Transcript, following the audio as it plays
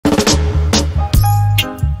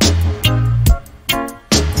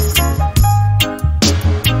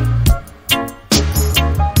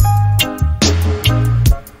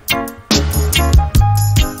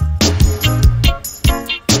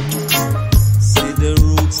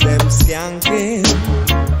skanking,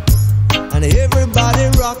 and everybody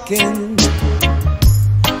rocking.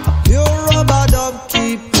 Pure rubber dub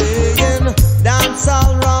keep playing, dance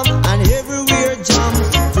all rum and everywhere jump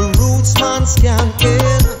to Roots Man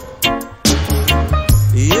Skanking.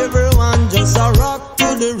 Everyone just a rock to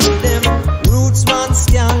the rhythm, Roots Man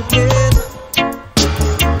Skanking.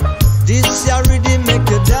 This your rhythm make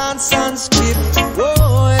you dance and skip.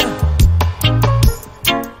 Whoa, yeah.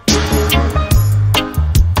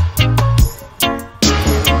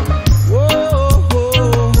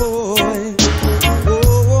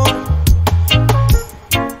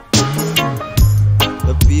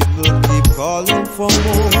 Calling for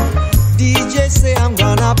more. DJ say I'm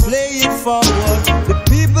gonna play it forward. The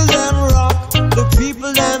people them rock, the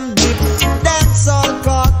people them dip, dance all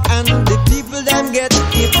cock, and the people them get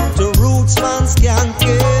hip to Roots Man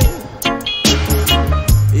Skanking.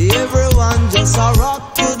 Everyone just a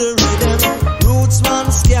rock to the rhythm, Roots Man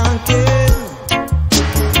Skanking.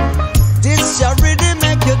 This your rhythm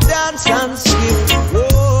make you dance and skip.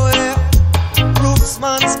 Oh yeah, Roots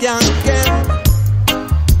Man Skanking.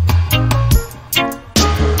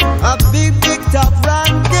 A big top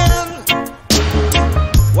ranking.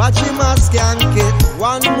 Watch him a skank it.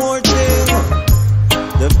 One more thing.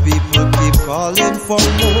 The people keep calling for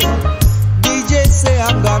more. DJ say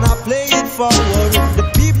I'm gonna play it forward. The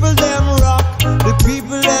people them rock, the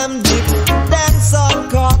people them dip, dance all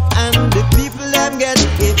cock, and the people them get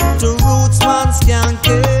hit to Roots Man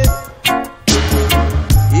Skanking.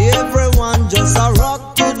 Everyone just a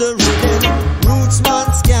rock to the rhythm, Roots Man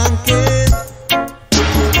Skanking.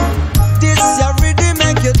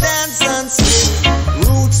 You dance and skip,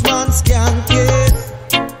 Roots Man Skanking.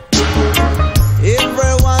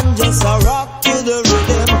 Everyone just a rock to the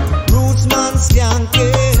rhythm, Roots Man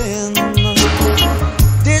Skanking.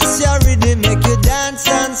 This your rhythm make you dance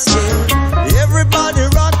and skip. Everybody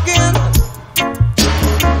rocking,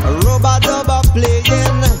 rubber dubber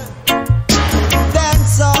playing,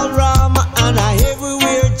 dance all rum and a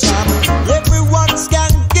everywhere jam. Everyone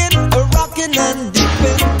skanking, rocking and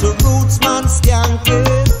dipping to Roots Man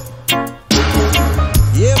Skanking.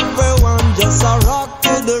 Everyone just a rock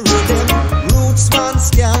to the rhythm, Roots Man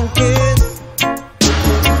Skanking.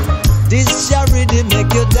 This your rhythm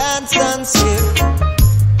make you dance and skip.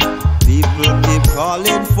 People keep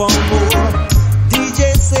calling for more.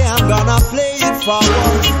 DJ say I'm gonna play it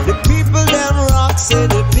forward. The people them rock, say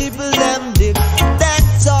the people them dip,